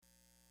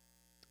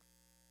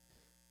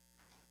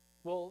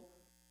Well,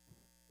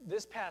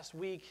 this past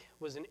week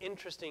was an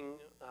interesting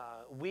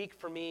week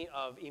for me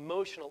of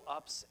emotional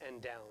ups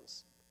and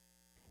downs.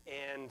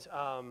 And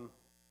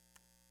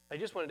I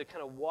just wanted to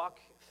kind of walk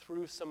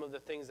through some of the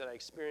things that I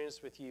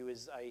experienced with you.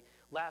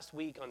 Last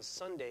week on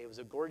Sunday, it was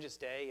a gorgeous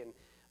day, and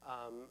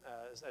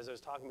as I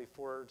was talking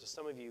before to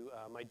some of you,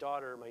 my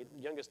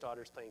youngest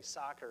daughter, is playing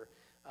soccer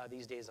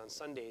these days on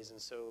Sundays,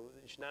 and so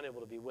she's not able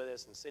to be with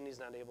us, and Cindy's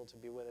not able to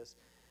be with us,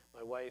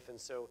 my wife. And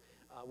so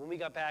when we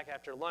got back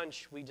after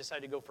lunch, we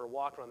decided to go for a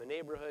walk around the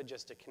neighborhood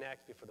just to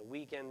connect before the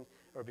weekend,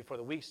 or before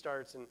the week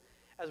starts. And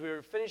as we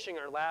were finishing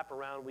our lap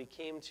around, we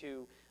came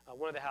to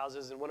one of the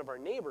houses, and one of our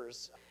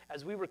neighbors,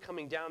 as we were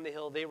coming down the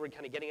hill, they were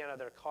kind of getting out of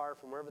their car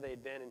from wherever they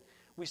had been, and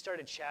we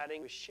started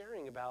chatting,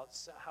 sharing about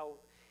how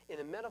in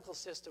the medical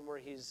system where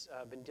he's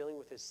been dealing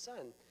with his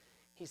son,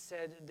 he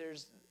said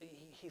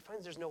he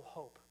finds there's no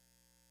hope.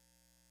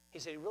 He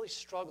said he really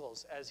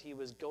struggles as he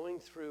was going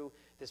through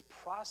this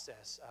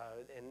process,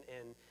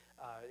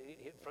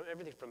 from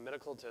everything from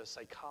medical to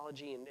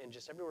psychology and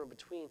just everywhere in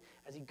between.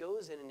 As he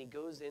goes in and he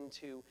goes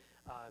into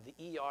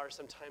the ER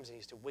sometimes, and he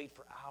has to wait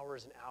for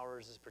hours and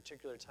hours. This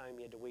particular time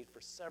he had to wait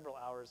for several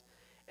hours.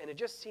 And it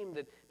just seemed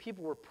that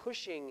people were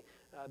pushing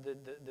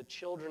the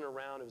children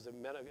around.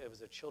 It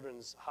was a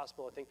children's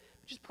hospital, I think,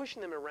 just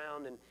pushing them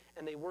around,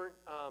 and they weren't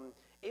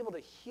able to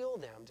heal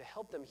them, to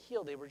help them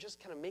heal. They were just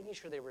kind of making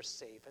sure they were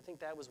safe. I think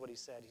that was what he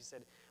said. He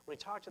said, when he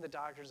talked to the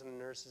doctors and the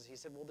nurses, he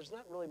said, well, there's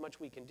not really much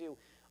we can do.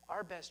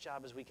 Our best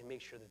job is we can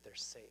make sure that they're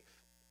safe.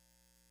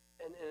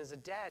 And as a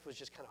dad, was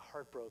just kind of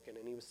heartbroken,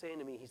 and he was saying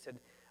to me, he said,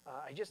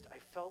 I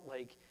felt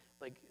like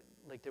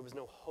there was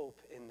no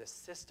hope in the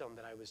system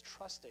that I was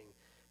trusting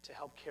to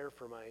help care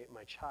for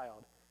my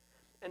child.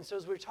 And so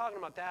as we were talking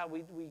about that,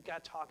 we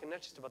got talking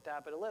not just about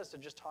that, but it led us to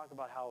just talk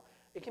about how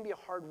it can be a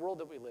hard world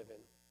that we live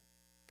in.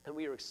 And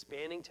we are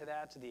expanding to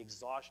that, to the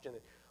exhaustion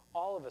that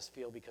all of us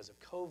feel because of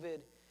COVID,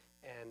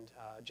 and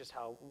just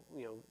how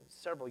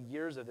several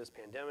years of this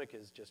pandemic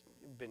has just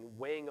been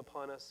weighing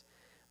upon us.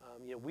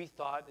 We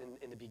thought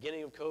in the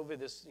beginning of COVID,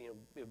 this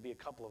it would be a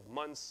couple of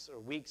months or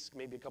weeks,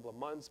 maybe a couple of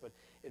months, but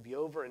it'd be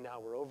over, and now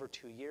we're over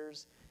 2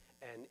 years.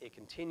 And it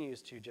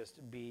continues to just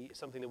be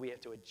something that we have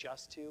to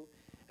adjust to.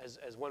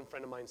 As one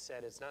friend of mine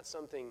said, it's not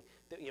something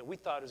that we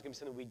thought it was going to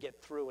be something we'd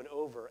get through and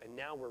over, and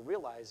now we're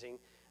realizing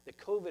that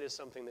COVID is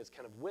something that's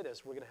kind of with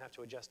us. We're going to have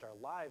to adjust our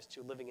lives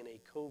to living in a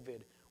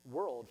COVID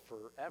world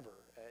forever,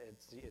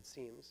 it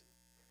seems.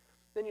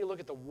 Then you look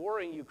at the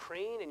war in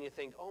Ukraine and you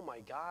think, oh my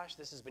gosh,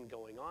 this has been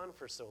going on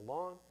for so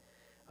long.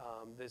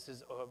 This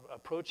is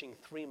approaching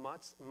 3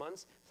 months.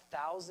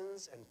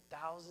 Thousands and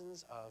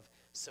thousands of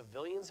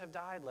civilians have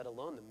died, let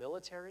alone the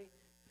military.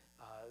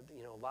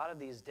 A lot of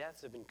these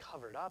deaths have been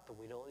covered up, and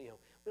we don't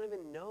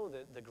even know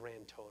the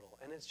grand total.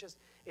 And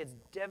it's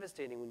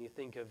devastating when you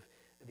think of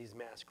these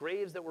mass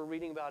graves that we're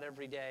reading about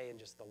every day, and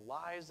just the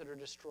lives that are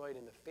destroyed,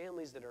 and the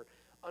families that are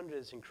under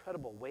this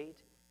incredible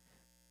weight.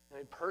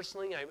 And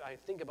personally, I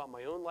think about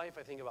my own life.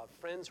 I think about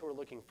friends who are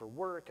looking for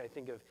work. I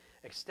think of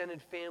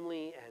extended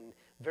family and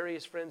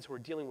various friends who are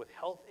dealing with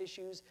health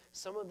issues.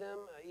 Some of them,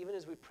 even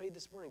as we prayed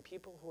this morning,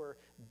 people who are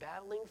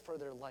battling for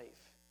their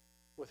life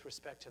with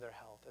respect to their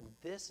health. And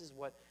this is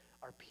what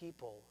our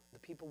people, the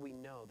people we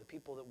know, the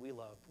people that we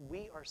love,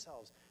 we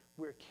ourselves,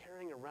 we're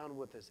carrying around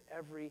with us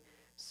every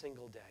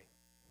single day.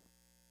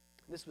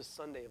 This was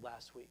Sunday of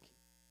last week.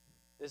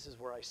 This is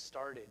where I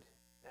started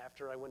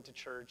after I went to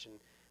church and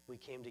we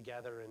came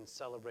together and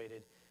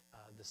celebrated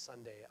the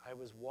Sunday. I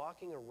was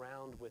walking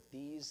around with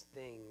these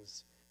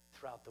things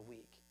throughout the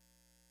week.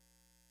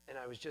 And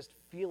I was just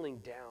feeling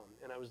down.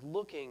 And I was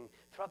looking,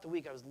 throughout the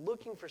week, I was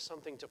looking for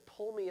something to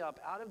pull me up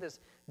out of this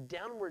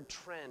downward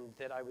trend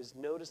that I was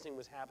noticing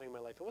was happening in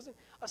my life. It wasn't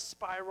a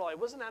spiral. I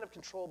wasn't out of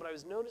control, but I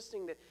was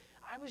noticing that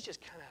I was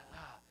just kind of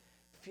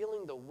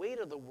feeling the weight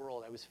of the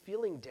world. I was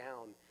feeling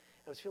down.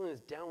 I was feeling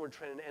this downward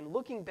trend. And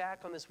looking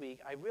back on this week,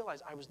 I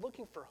realized I was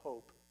looking for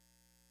hope.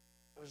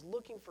 I was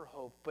looking for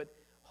hope, but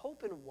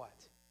hope in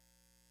what?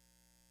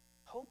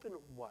 Hope in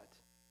what?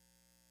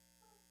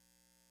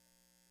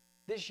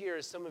 This year,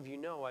 as some of you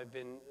know, I've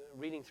been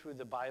reading through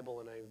the Bible,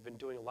 and I've been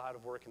doing a lot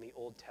of work in the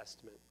Old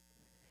Testament.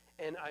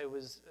 And I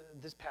was,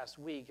 this past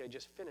week, I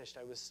just finished,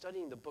 I was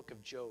studying the book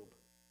of Job.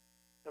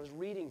 I was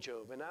reading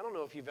Job, and I don't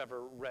know if you've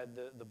ever read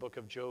the book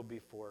of Job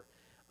before.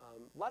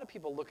 A lot of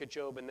people look at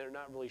Job, and they're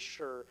not really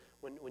sure.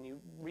 When you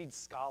read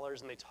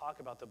scholars and they talk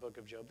about the book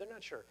of Job, they're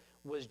not sure.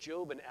 Was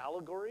Job an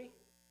allegory,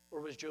 or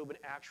was Job an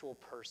actual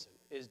person?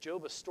 Is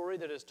Job a story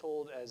that is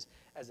told as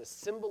a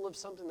symbol of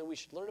something that we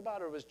should learn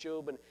about, or was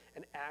Job an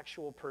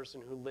actual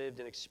person who lived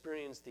and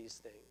experienced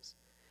these things?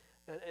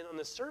 And on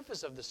the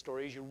surface of the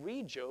story, as you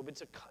read Job,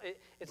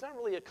 it's not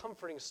really a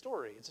comforting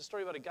story. It's a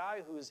story about a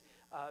guy who's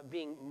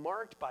being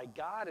marked by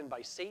God and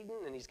by Satan,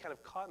 and he's kind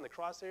of caught in the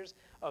crosshairs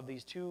of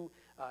these two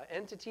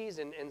entities.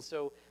 And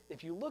so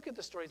if you look at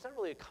the story, it's not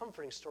really a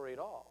comforting story at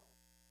all.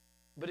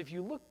 But if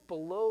you look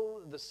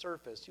below the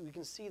surface, we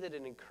can see that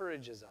it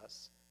encourages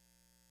us.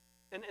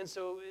 And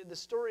so the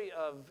story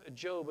of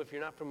Job, if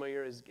you're not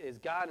familiar, is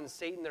God and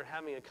Satan, they're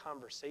having a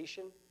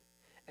conversation.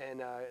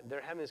 And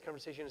they're having this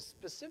conversation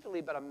specifically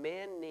about a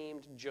man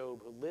named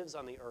Job who lives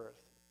on the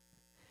earth.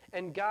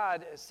 And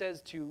God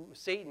says to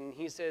Satan,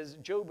 he says,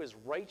 Job is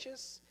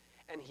righteous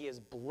and he is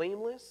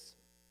blameless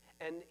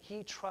and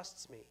he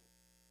trusts me.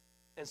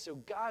 And so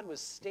God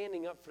was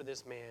standing up for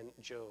this man,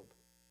 Job.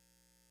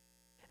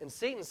 And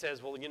Satan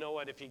says, well, you know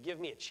what? If you give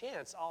me a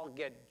chance, I'll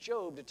get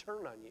Job to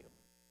turn on you.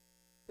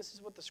 This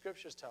is what the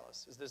scriptures tell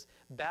us, is this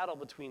battle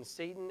between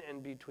Satan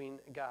and between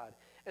God.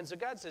 And so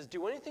God says,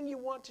 do anything you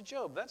want to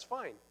Job. That's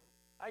fine.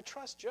 I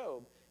trust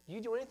Job.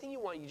 You do anything you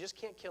want. You just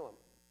can't kill him.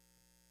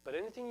 But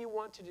anything you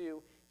want to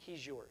do,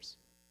 he's yours.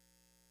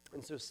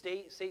 And so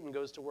Satan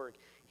goes to work.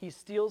 He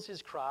steals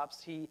his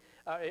crops. He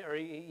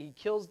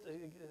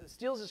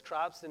steals his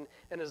crops and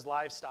his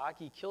livestock.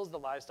 He kills the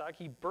livestock.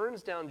 He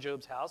burns down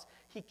Job's house.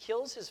 He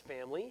kills his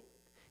family.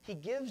 He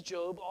gives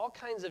Job all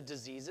kinds of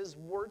diseases,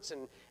 warts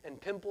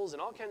and pimples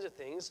and all kinds of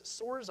things,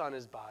 sores on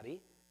his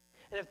body.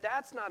 And if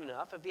that's not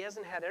enough, if he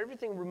hasn't had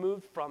everything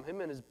removed from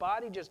him and his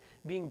body just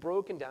being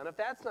broken down, if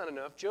that's not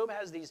enough, Job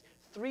has these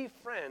 3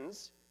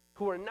 friends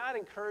who are not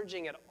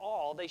encouraging at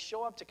all. They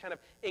show up to kind of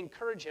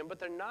encourage him, but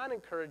they're not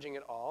encouraging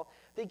at all.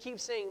 They keep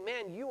saying,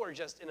 man, you are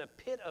just in a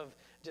pit of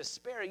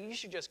despair. You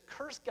should just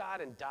curse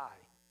God and die.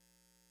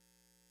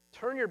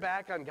 Turn your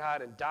back on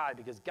God and die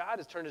because God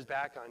has turned his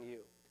back on you.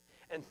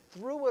 And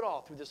through it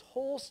all, through this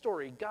whole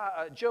story,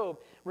 Job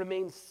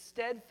remains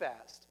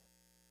steadfast.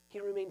 He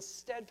remains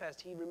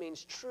steadfast. He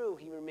remains true.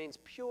 He remains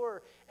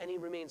pure. And he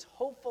remains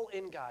hopeful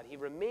in God. He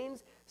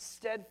remains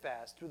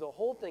steadfast through the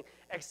whole thing,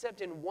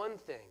 except in one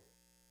thing.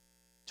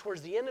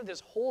 Towards the end of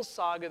this whole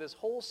saga, this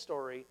whole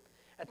story,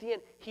 at the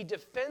end, he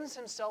defends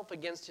himself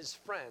against his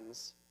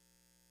friends,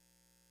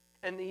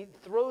 and he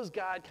throws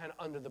God kind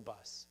of under the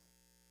bus.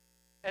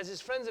 As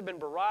his friends have been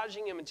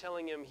barraging him and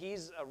telling him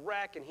he's a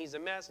wreck and he's a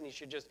mess and he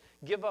should just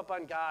give up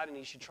on God and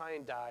he should try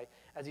and die,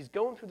 as he's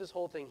going through this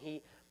whole thing,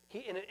 he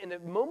in a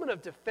moment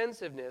of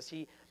defensiveness,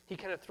 he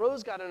kind of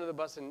throws God under the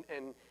bus and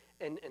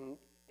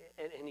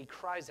he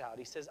cries out.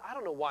 He says, I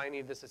don't know why any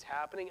of this is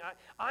happening.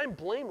 I'm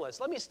blameless.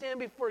 Let me stand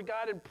before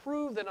God and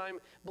prove that I'm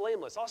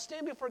blameless. I'll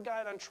stand before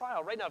God on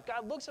trial. Right now, if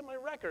God looks at my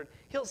record,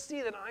 he'll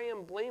see that I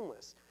am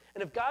blameless.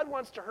 And if God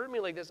wants to hurt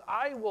me like this,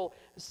 I will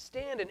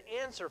stand and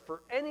answer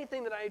for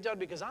anything that I have done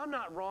because I'm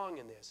not wrong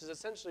in this, is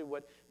essentially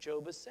what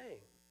Job is saying.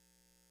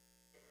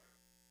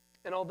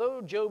 And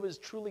although Job is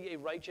truly a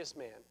righteous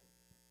man,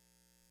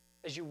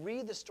 as you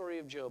read the story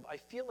of Job, I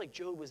feel like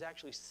Job was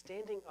actually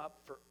standing up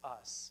for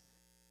us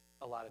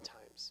a lot of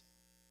times.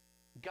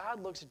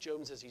 God looks at Job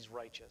and says he's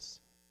righteous.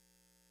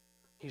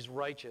 He's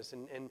righteous.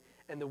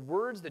 And the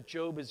words that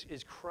Job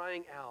is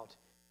crying out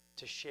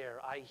to share,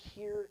 I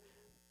hear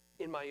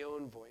in my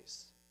own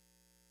voice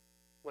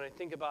when I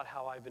think about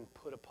how I've been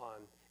put upon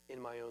in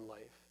my own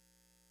life.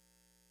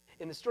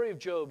 In the story of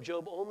Job,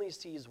 Job only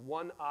sees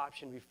one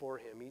option before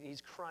him.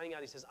 He's crying out.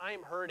 He says, I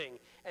am hurting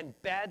and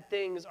bad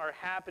things are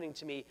happening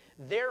to me.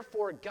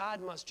 Therefore,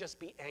 God must just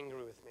be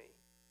angry with me.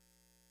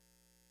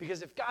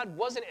 Because if God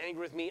wasn't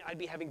angry with me, I'd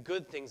be having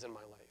good things in my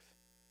life.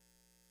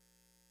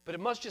 But it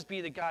must just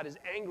be that God is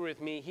angry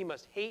with me. He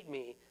must hate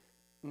me.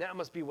 And that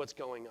must be what's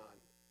going on.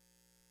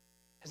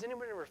 Has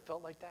anyone ever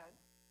felt like that?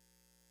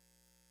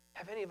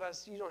 Have any of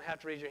us, you don't have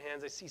to raise your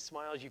hands. I see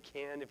smiles, you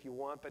can if you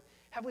want. But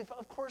have we?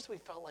 Of course we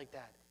felt like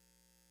that.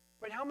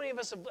 Right? How many of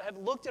us have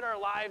looked at our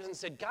lives and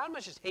said, God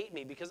must just hate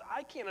me because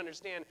I can't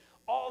understand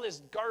all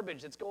this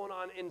garbage that's going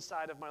on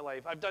inside of my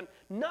life. I've done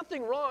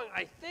nothing wrong,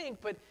 I think,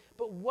 but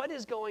what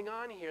is going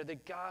on here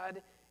that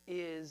God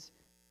is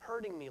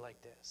hurting me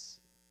like this?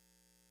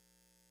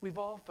 We've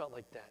all felt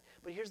like that.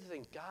 But here's the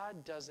thing,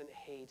 God doesn't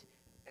hate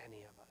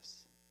any of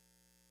us.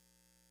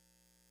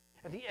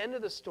 At the end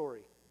of the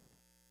story,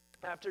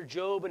 after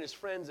Job and his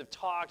friends have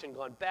talked and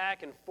gone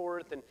back and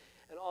forth and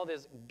all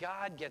this,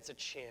 God gets a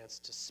chance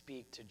to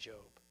speak to Job.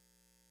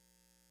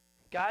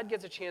 God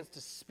gets a chance to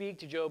speak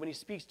to Job, and he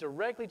speaks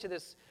directly to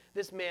this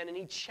man, and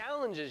he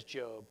challenges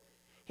Job.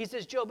 He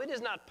says, Job, it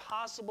is not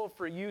possible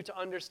for you to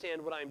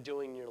understand what I'm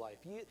doing in your life.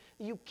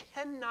 You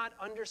cannot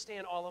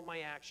understand all of my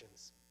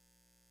actions.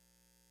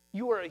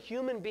 You are a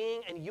human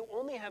being, and you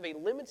only have a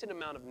limited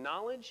amount of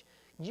knowledge.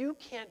 You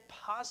can't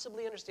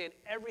possibly understand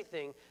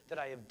everything that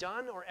I have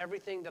done or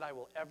everything that I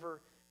will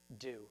ever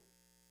do.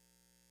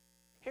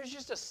 Here's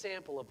just a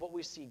sample of what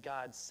we see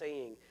God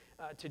saying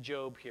to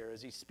Job here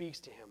as he speaks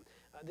to him.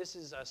 This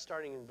is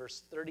starting in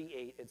verse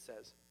 38, it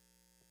says.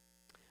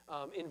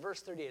 In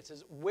verse 38, it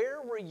says,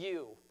 where were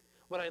you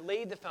when I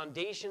laid the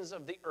foundations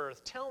of the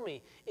earth? Tell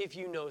me if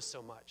you know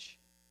so much.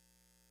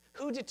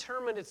 Who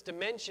determined its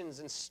dimensions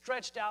and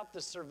stretched out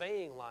the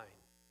surveying line?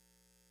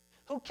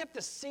 Who kept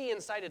the sea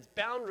inside its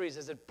boundaries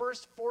as it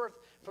burst forth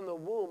from the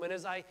womb, and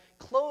as I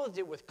clothed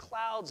it with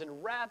clouds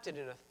and wrapped it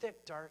in a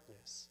thick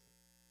darkness?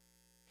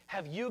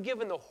 Have you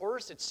given the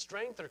horse its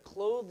strength or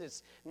clothed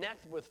its neck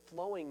with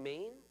flowing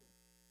mane?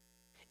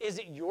 Is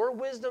it your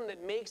wisdom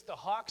that makes the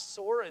hawk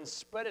soar and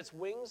spread its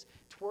wings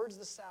towards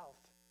the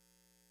south?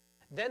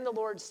 Then the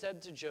Lord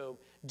said to Job,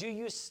 do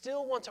you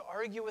still want to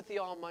argue with the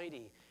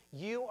Almighty?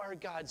 You are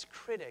God's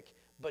critic,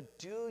 but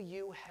do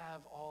you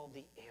have all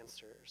the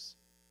answers?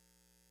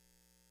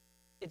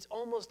 It's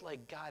almost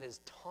like God is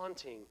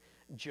taunting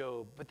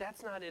Job, but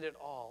that's not it at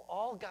all.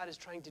 All God is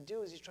trying to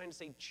do is he's trying to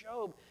say,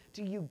 Job,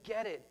 do you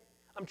get it?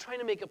 I'm trying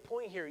to make a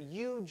point here.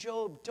 You,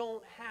 Job,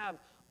 don't have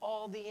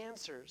all the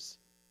answers.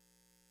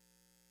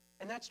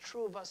 And that's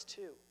true of us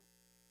too.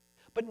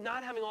 But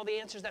not having all the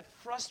answers, that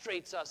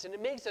frustrates us, and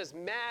it makes us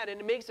mad, and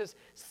it makes us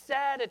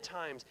sad at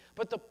times.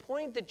 But the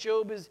point that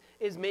Job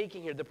is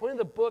making here, the point of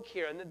the book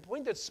here, and the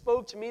point that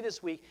spoke to me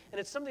this week,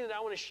 and it's something that I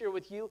want to share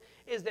with you,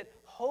 is that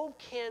hope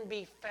can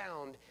be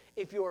found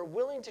if you are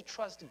willing to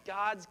trust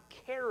God's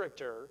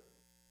character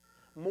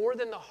more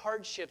than the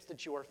hardships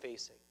that you are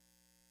facing.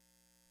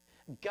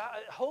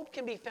 Hope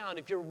can be found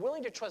if you're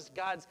willing to trust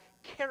God's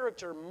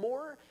character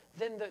more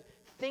than the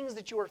things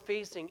that you are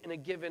facing in a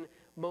given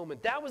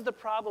moment. That was the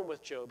problem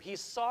with Job. He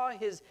saw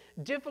his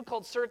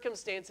difficult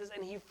circumstances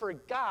and he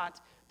forgot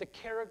the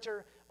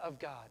character of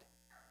God.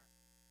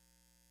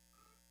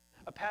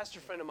 A pastor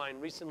friend of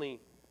mine recently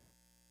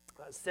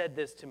said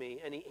this to me,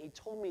 and he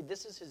told me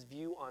this is his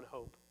view on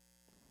hope.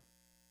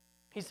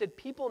 He said,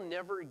 people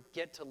never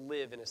get to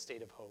live in a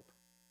state of hope.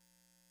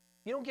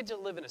 You don't get to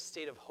live in a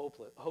state of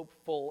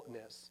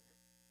hopefulness.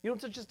 You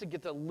don't just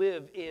get to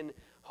live in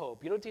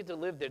hope. You don't get to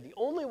live there. The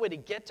only way to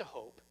get to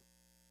hope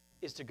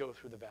is to go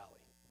through the valley.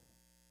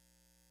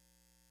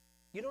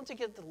 You don't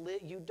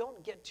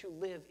get to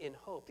live in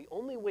hope. The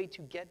only way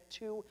to get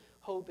to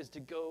hope is to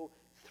go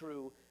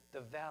through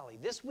the valley.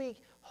 This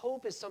week,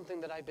 hope is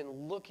something that I've been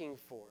looking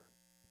for.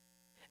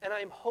 And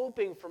I'm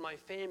hoping for my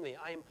family.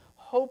 I'm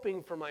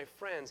hoping for my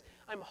friends.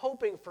 I'm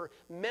hoping for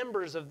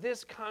members of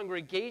this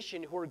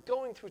congregation who are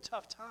going through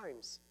tough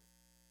times.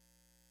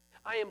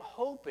 I am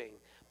hoping,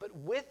 but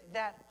with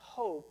that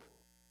hope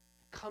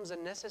comes a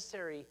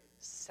necessary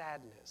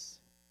sadness.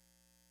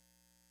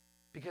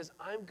 Because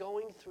I'm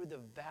going through the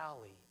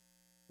valley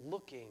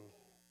looking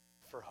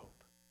for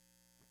hope.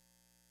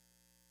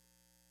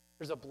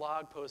 There's a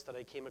blog post that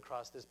I came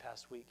across this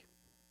past week.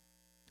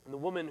 And the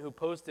woman who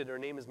posted, her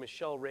name is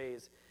Michelle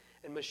Reyes.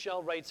 And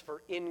Michelle writes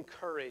for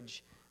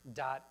Encourage.me.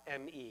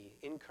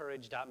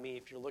 Encourage.me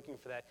if you're looking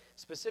for that.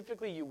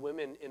 Specifically, you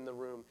women in the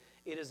room,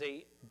 it is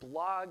a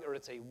blog or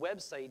it's a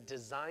website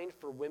designed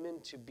for women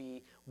to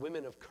be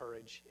women of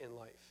courage in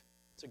life.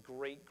 It's a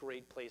great,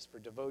 great place for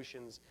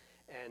devotions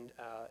and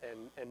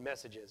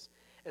messages.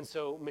 And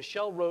so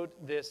Michelle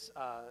wrote this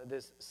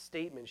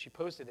statement. She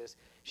posted this.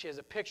 She has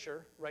a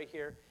picture right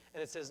here,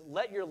 and it says,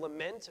 "Let your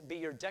lament be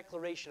your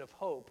declaration of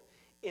hope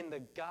in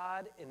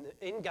God in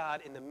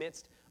the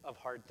midst of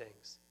hard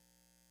things."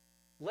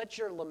 Let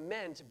your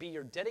lament be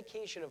your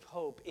dedication of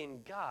hope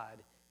in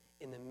God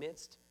in the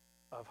midst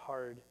of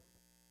hard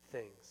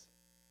things.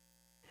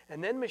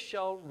 And then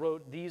Michelle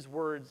wrote these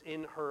words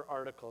in her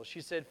article.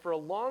 She said, "For a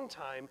long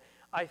time,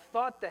 I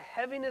thought the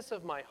heaviness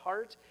of my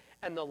heart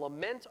and the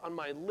lament on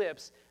my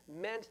lips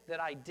meant that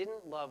I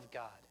didn't love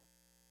God.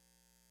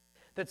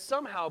 That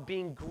somehow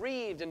being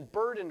grieved and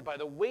burdened by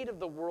the weight of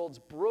the world's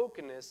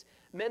brokenness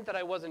meant that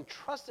I wasn't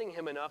trusting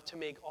him enough to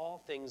make all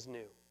things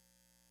new.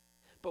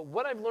 But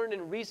what I've learned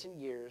in recent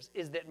years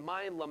is that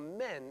my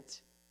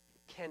lament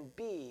can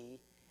be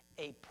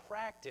a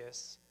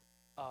practice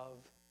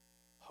of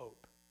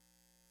hope.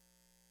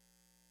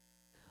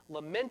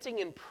 Lamenting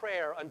in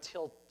prayer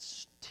until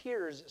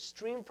tears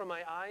stream from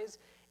my eyes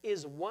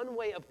is one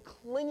way of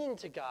clinging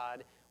to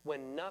God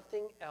when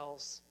nothing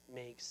else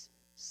makes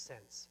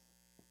sense.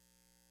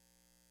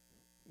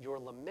 Your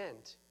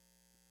lament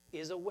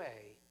is a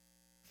way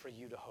for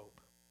you to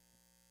hope.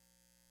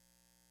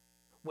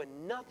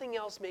 When nothing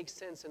else makes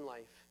sense in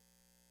life,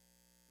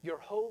 your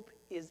hope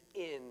is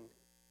in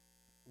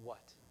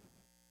what?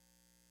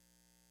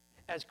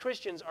 As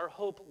Christians, our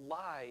hope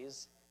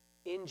lies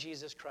in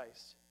Jesus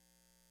Christ.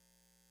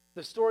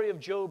 The story of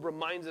Job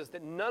reminds us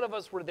that none of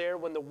us were there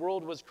when the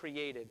world was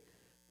created.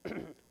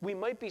 We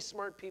might be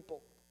smart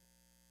people.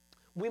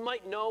 We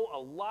might know a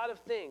lot of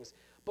things,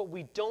 but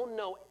we don't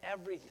know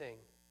everything.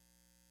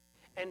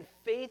 And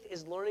faith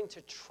is learning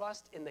to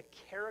trust in the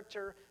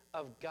character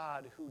of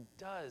God who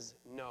does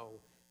know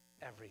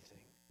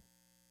everything.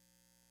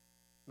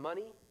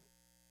 Money,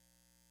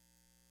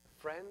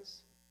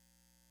 friends,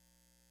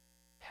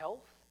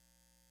 health,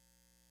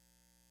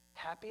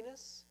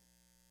 happiness,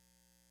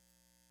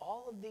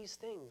 all of these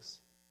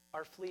things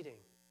are fleeting.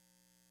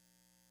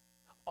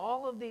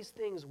 All of these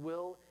things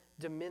will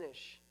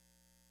diminish.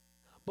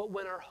 But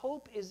when our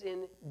hope is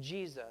in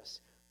Jesus,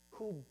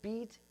 who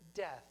beat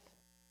death,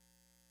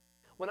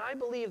 when I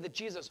believe that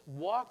Jesus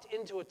walked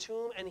into a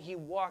tomb and he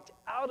walked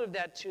out of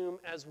that tomb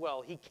as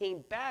well, he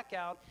came back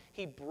out,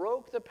 he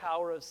broke the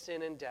power of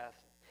sin and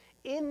death.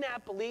 In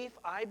that belief,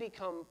 I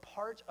become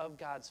part of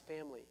God's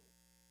family.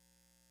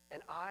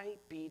 And I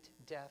beat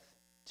death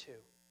too.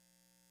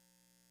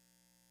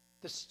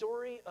 The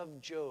story of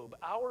Job,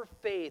 our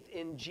faith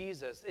in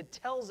Jesus, it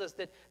tells us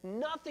that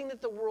nothing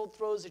that the world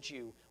throws at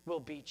you will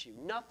beat you.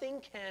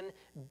 Nothing can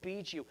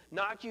beat you.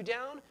 Knock you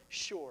down?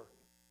 Sure.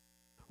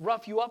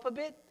 Rough you up a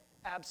bit?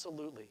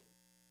 Absolutely.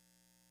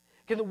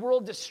 Can the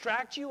world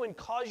distract you and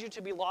cause you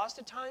to be lost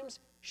at times?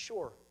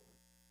 Sure.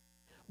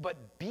 But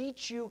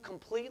beat you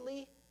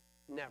completely?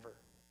 Never.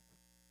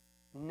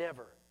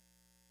 Never.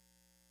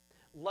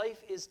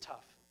 Life is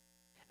tough,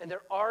 and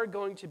there are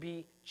going to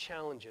be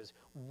challenges.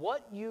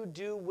 What you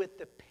do with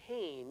the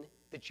pain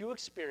that you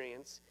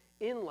experience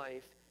in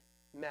life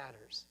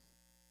matters.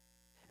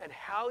 And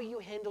how you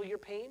handle your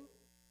pain,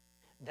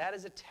 that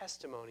is a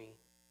testimony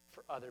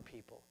for other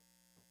people.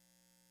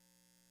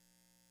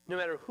 No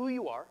matter who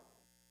you are,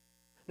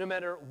 no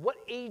matter what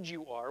age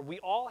you are, we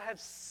all have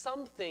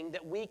something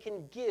that we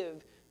can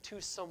give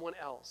to someone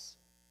else.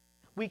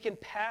 We can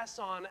pass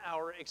on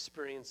our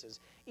experiences.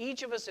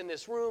 Each of us in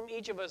this room,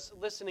 each of us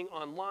listening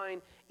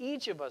online,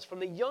 each of us, from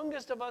the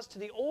youngest of us to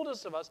the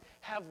oldest of us,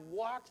 have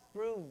walked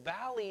through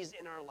valleys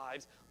in our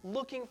lives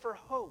looking for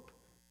hope.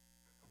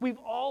 We've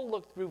all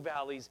walked through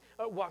valleys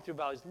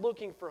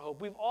looking for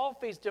hope. We've all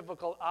faced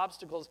difficult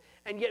obstacles,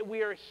 and yet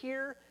we are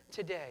here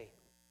today.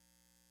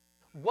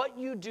 What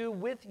you do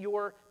with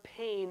your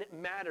pain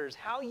matters.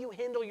 How you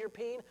handle your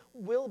pain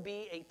will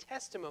be a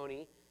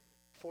testimony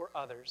for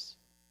others.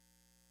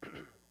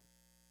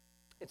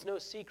 It's no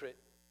secret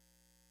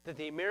that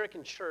the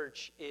American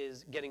church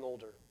is getting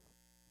older.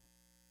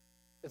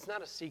 It's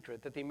not a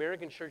secret that the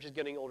American church is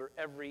getting older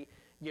every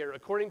year.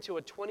 According to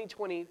a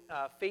 2020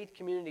 faith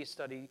community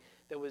study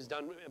that was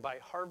done by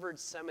Hartford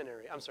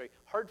Seminary,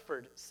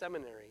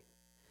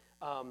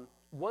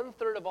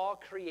 one-third of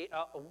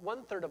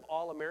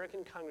all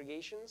American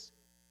congregations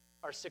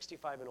are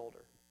 65 and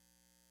older.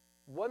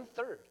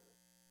 One-third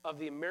of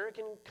the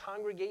American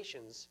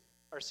congregations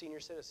are senior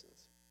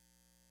citizens.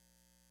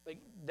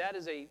 That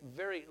is a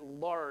very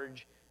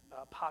large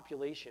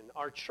population.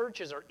 Our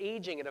churches are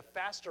aging at a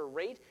faster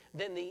rate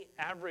than the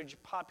average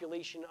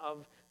population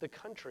of the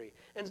country.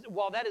 And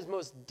while that is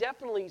most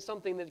definitely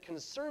something that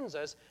concerns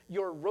us,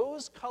 your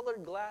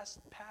rose-colored glass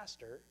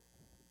pastor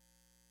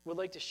would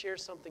like to share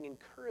something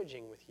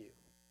encouraging with you.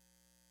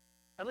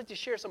 I'd like to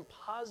share some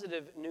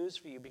positive news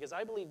for you because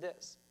I believe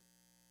this,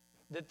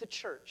 that the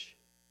church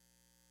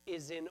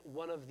is in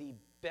one of the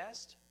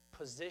best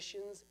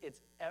positions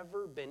it's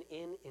ever been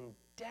in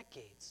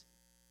decades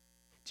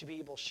to be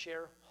able to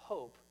share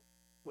hope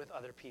with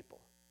other people.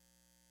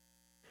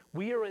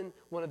 We are in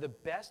one of the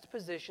best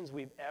positions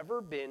we've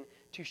ever been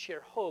to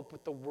share hope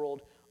with the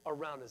world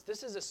around us.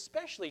 This is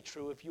especially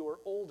true if you are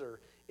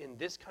older in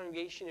this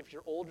congregation, if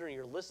you're older and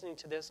you're listening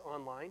to this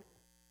online.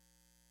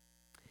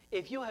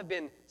 If you have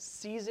been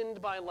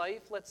seasoned by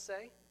life, let's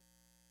say,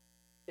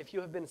 if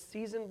you have been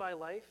seasoned by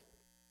life,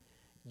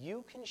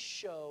 you can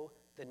show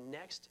the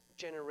next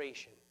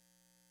generation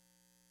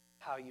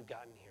how you've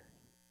gotten here.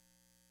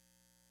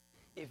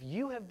 If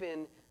you have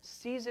been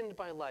seasoned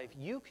by life,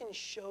 you can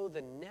show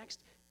the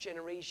next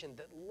generation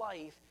that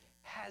life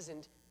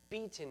hasn't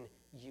beaten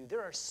you.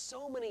 There are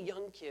so many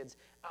young kids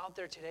out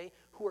there today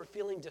who are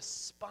feeling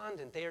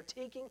despondent. They are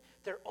taking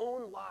their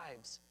own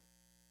lives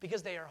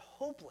because they are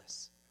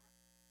hopeless.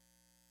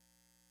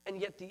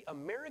 And yet the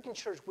American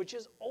church, which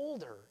is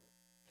older,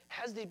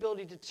 has the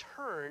ability to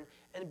turn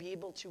and be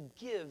able to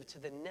give to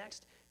the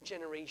next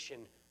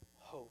generation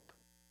hope.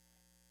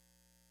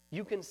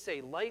 You can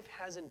say, life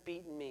hasn't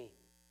beaten me.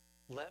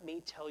 Let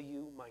me tell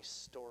you my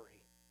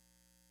story.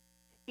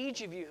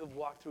 Each of you have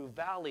walked through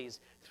valleys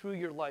through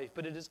your life,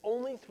 but it is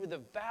only through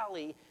the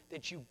valley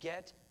that you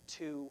get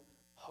to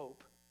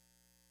hope.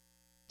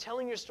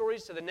 Telling your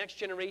stories to the next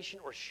generation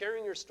or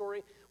sharing your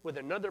story with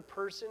another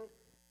person,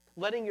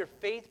 letting your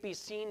faith be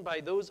seen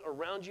by those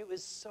around you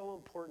is so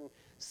important.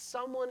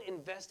 Someone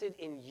invested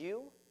in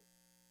you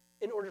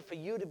in order for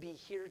you to be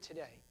here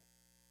today.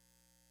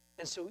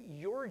 And so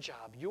your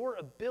job, your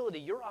ability,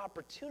 your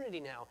opportunity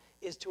now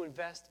is to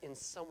invest in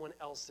someone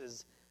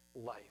else's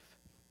life.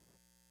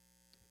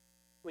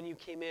 When you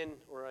came in,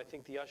 or I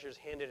think the ushers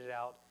handed it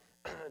out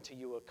to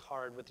you, a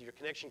card with your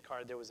connection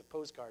card, there was a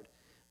postcard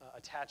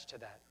attached to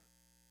that.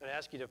 And I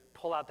ask you to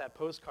pull out that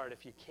postcard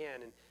if you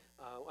can. And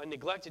I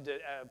neglected to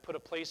put a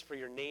place for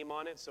your name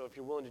on it, so if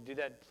you're willing to do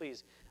that,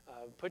 please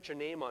put your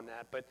name on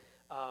that. But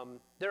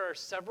there are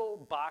several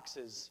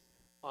boxes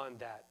on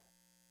that.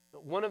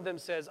 One of them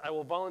says, I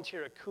will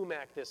volunteer at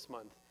Kumac this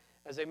month.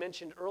 As I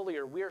mentioned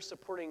earlier, we are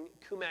supporting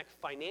Kumac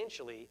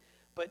financially,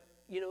 but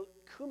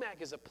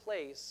Kumac is a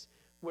place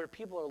where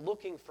people are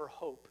looking for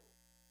hope.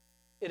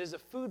 It is a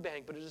food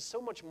bank, but it is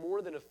so much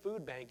more than a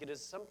food bank. It is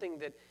something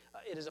that,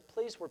 it is a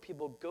place where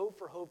people go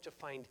for hope to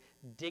find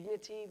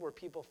dignity, where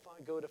people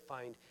go to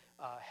find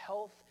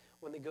health,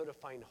 when they go to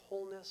find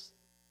wholeness.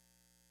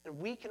 And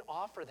we can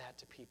offer that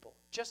to people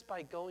just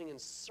by going and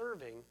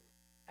serving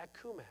at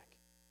Kumac.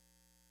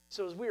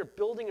 So as we are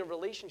building a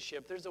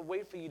relationship, there's a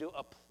way for you to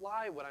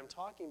apply what I'm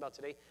talking about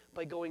today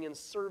by going and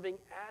serving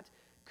at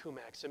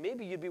Kumac. So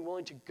maybe you'd be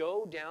willing to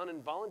go down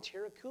and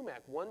volunteer at Kumac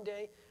one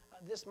day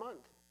this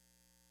month.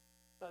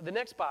 The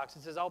next box,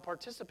 it says, I'll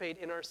participate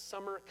in our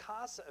summer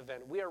CASA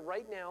event. We are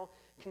right now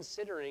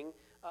considering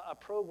a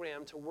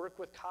program to work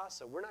with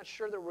CASA. We're not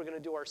sure that we're going to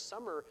do our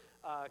summer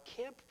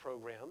camp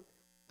program,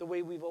 the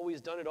way we've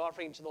always done it,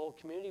 offering to the whole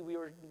community, we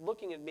were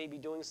looking at maybe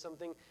doing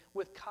something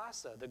with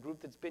CASA, the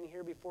group that's been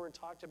here before and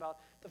talked about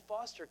the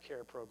foster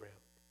care program.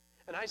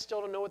 And I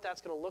still don't know what that's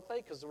going to look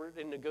like because we're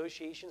in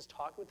negotiations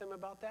talking with them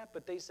about that.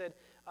 But they said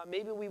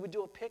maybe we would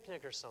do a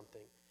picnic or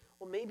something.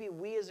 Well, maybe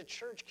we as a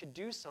church could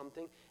do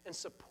something and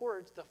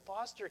support the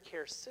foster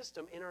care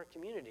system in our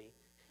community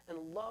and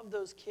love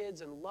those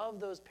kids and love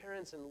those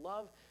parents and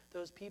love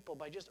those people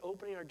by just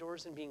opening our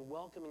doors and being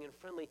welcoming and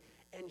friendly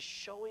and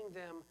showing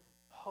them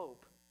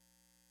hope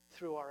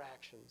through our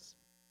actions.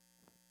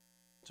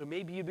 So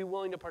maybe you'd be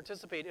willing to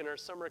participate in our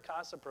summer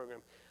CASA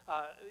program.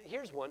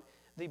 Here's one.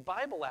 The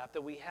Bible app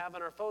that we have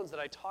on our phones that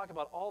I talk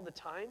about all the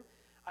time,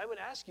 I would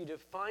ask you to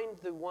find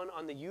the one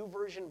on the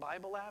YouVersion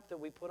Bible app that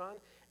we put on,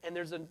 and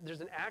there's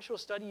an actual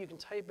study. You can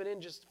type it in,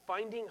 just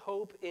Finding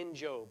Hope in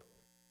Job.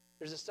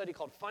 There's a study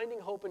called Finding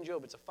Hope in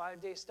Job. It's a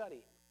 5-day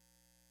study.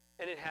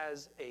 And it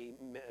has a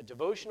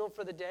devotional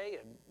for the day,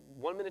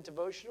 a 1-minute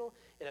devotional.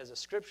 It has a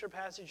scripture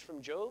passage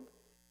from Job,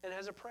 and it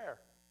has a prayer.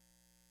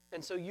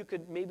 And so you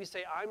could maybe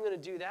say, I'm going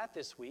to do that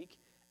this week,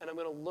 and I'm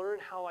going to learn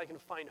how I can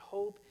find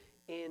hope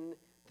in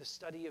the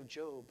study of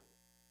Job.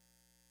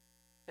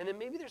 And then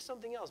maybe there's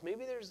something else.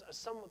 Maybe there's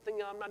something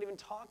I'm not even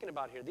talking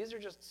about here. These are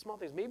just small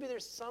things. Maybe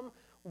there's some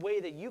way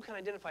that you can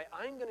identify,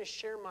 I'm going to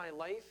share my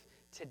life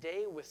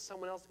today with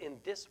someone else in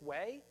this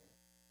way,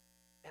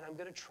 and I'm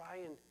going to try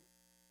and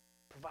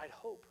provide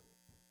hope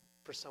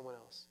for someone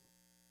else.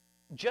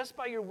 Just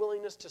by your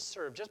willingness to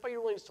serve, just by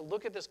your willingness to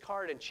look at this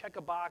card and check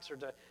a box or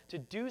to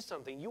do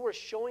something, you are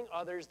showing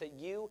others that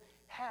you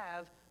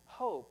have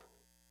hope.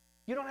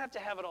 You don't have to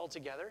have it all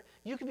together.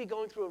 You could be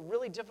going through a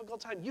really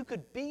difficult time. You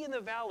could be in the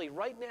valley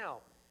right now.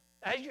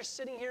 As you're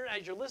sitting here,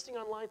 as you're listening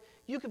online,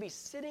 you could be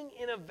sitting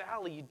in a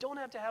valley. You don't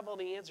have to have all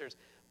the answers.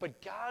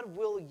 But God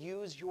will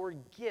use your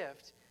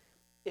gift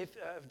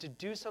to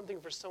do something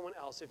for someone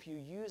else. If you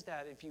use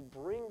that, if you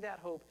bring that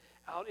hope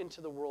out into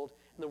the world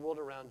and the world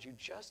around you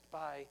just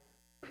by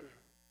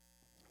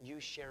you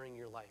sharing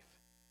your life.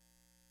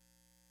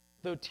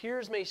 Though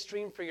tears may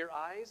stream from your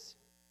eyes,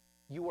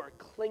 you are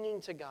clinging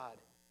to God.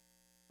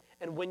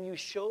 And when you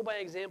show by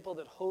example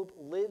that hope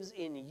lives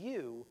in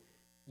you,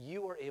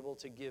 you are able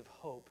to give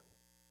hope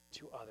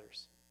to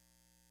others.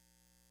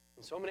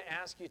 And so I'm going to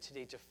ask you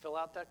today to fill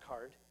out that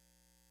card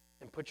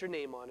and put your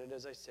name on it,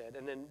 as I said.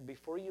 And then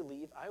before you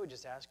leave, I would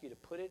just ask you to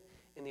put it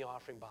in the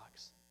offering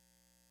box.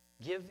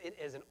 Give it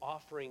as an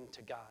offering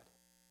to God.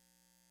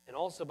 And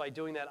also by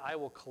doing that, I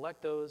will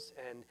collect those,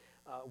 and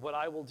what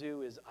I will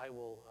do is I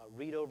will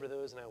read over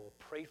those, and I will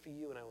pray for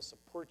you, and I will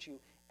support you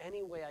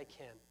any way I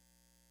can.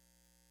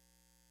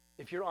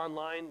 If you're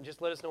online,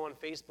 just let us know on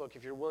Facebook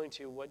if you're willing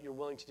to, what you're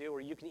willing to do,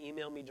 or you can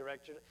email me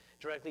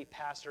directly,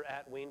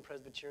 pastor@Wayne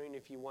Presbyterian,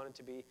 if you want it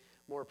to be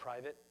more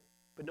private.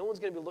 But no one's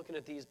going to be looking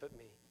at these but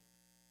me.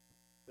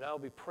 But I will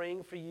be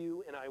praying for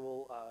you, and I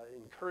will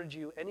encourage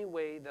you any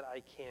way that I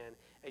can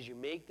as you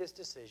make this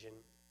decision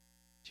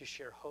to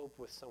share hope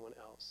with someone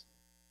else.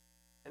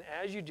 And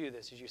as you do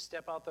this, as you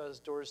step out those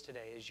doors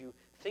today, as you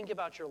think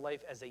about your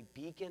life as a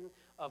beacon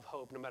of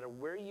hope, no matter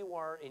where you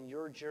are in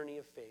your journey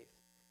of faith,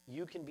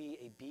 you can be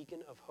a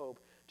beacon of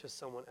hope to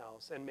someone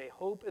else. And may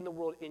hope in the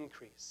world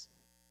increase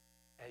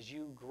as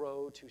you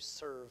grow to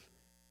serve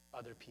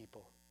other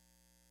people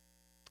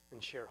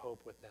and share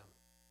hope with them.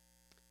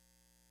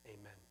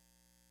 Amen.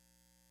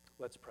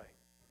 Let's pray.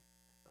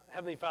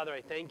 Heavenly Father,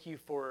 I thank you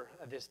for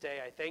this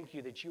day. I thank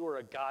you that you are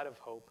a God of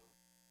hope.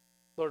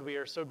 Lord, we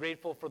are so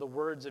grateful for the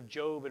words of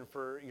Job and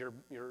for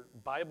your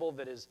Bible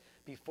that is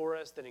before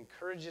us, that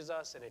encourages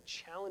us and it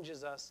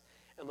challenges us.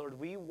 And Lord,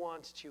 we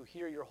want to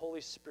hear your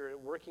Holy Spirit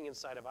working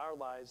inside of our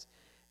lives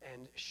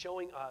and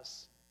showing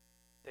us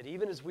that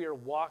even as we are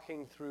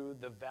walking through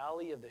the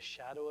valley of the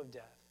shadow of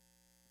death,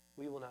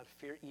 we will not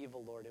fear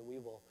evil, Lord, and we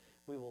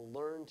will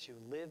learn to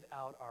live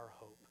out our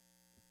hope.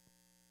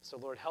 So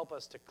Lord, help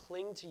us to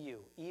cling to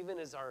you, even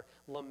as our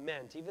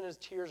lament, even as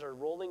tears are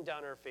rolling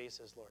down our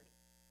faces, Lord.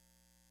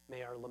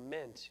 May our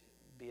lament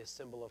be a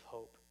symbol of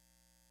hope,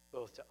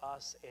 both to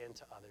us and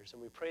to others.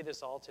 And we pray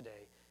this all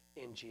today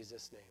in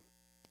Jesus' name.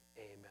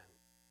 Amen.